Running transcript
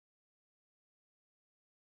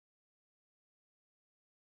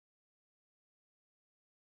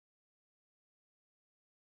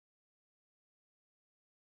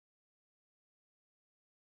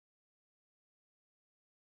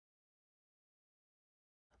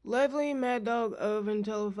Leslie Mad Dog Irvin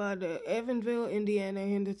terrified the Evansville, Indiana,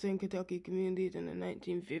 Henderson, Kentucky communities in the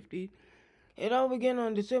 1950s. It all began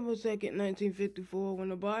on December 2nd, 1954, when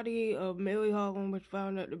the body of Mary Holland was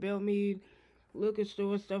found at the Mermaid liquor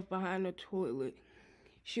store stuffed behind the toilet.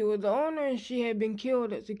 She was the owner and she had been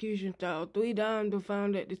killed execution style. 3 dimes were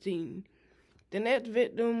found at the scene. The next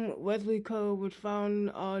victim, Wesley Cole, was found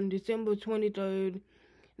on December 23rd,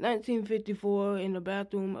 1954, in the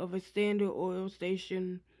bathroom of a Standard Oil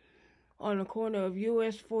station on the corner of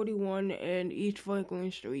US 41 and East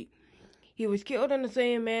Franklin Street. He was killed in the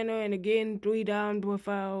same manner, and again 3 dimes were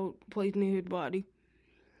found placed near his body.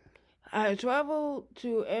 I had traveled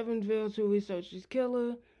to Evansville to research this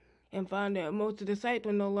killer and found that most of the sites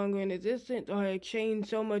were no longer in existence or had changed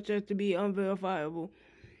so much as to be unverifiable.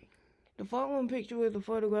 The following picture is a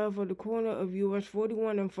photograph of the corner of US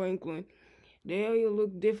 41 and Franklin. The area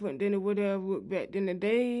looked different than it would have looked back in the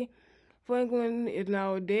day. Franklin is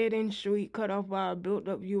now a dead-end street cut off by a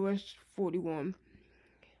built-up US 41.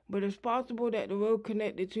 But it's possible that the road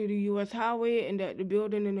connected to the US highway and that the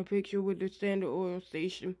building in the picture was the Standard Oil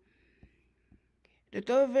station. The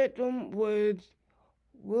third victim was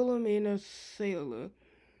Wilhelmina Saylor,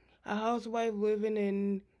 a housewife living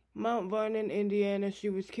in Mount Vernon, Indiana. She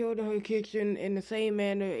was killed in her kitchen in the same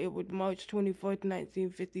manner. It was March 21st,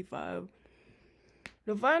 1955.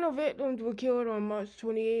 The final victims were killed on March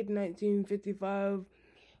 28, 1955.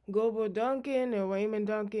 Kobo Duncan and Raymond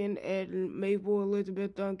Duncan and Mabel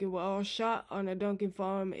Elizabeth Duncan were all shot on a Duncan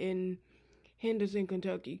farm in Henderson,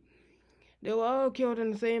 Kentucky. They were all killed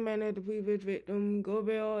in the same manner as the previous victim.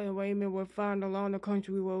 Kobo and Raymond were found along a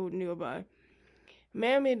country road nearby.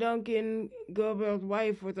 Mermaid Duncan, Kobo's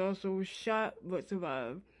wife, was also shot but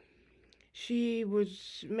survived. She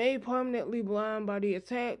was made permanently blind by the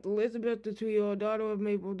attack. Elizabeth, the 2-year-old daughter of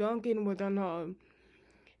Mabel Duncan, was unharmed.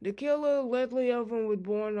 The killer, Leslie Irvin, was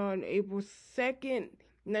born on April 2nd,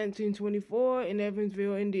 1924, in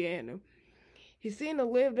Evansville, Indiana. He seemed to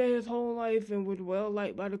live there his whole life and was well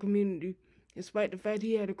liked by the community, despite the fact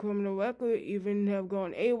he had a criminal record, even have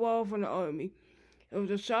gone AWOL from the army. It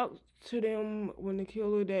was a shock to them when the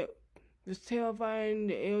killer that was terrifying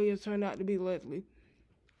the area turned out to be Leslie.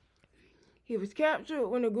 He was captured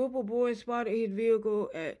when a group of boys spotted his vehicle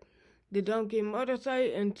at the Duncan murder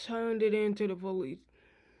site and turned it in to the police.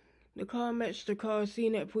 The car matched the car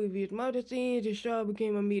seen at previous murder scenes. The trial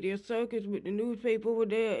became a media circus with the newspaper were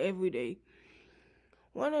there every day.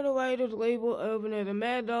 One of the writers labeled Irvin as a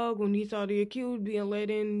mad dog when he saw the accused being led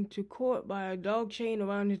into court by a dog chain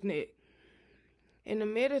around his neck. In the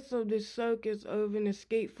midst of this circus, Irvin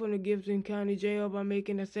escaped from the Gibson County Jail by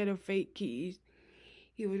making a set of fake keys.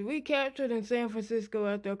 He was recaptured in San Francisco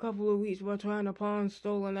after a couple of weeks while trying to pawn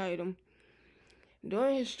stolen items.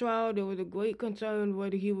 During his trial, there was a great concern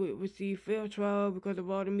whether he would receive fair trial because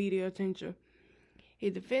of all the media attention.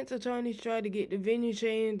 His defense attorneys tried to get the venue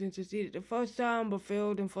changed and succeeded the first time but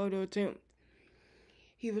failed in further attempts.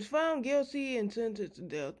 He was found guilty and sentenced to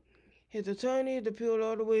death. His attorneys appealed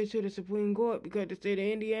all the way to the Supreme Court because the state of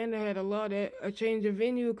Indiana had a law that a change of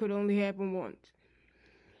venue could only happen once.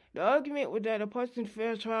 The argument was that a person's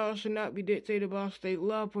fair trial should not be dictated by state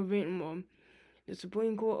law preventing one. The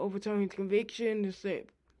Supreme Court overturned his conviction to set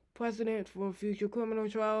precedent for future criminal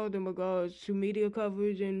trials in regards to media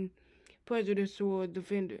coverage and prejudice toward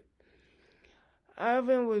defendants.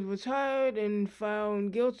 Irvin was retired and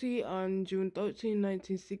found guilty on June 13,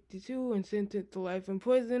 1962 and sentenced to life in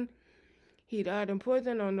prison. He died in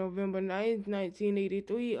prison on November 9,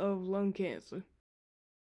 1983 of lung cancer.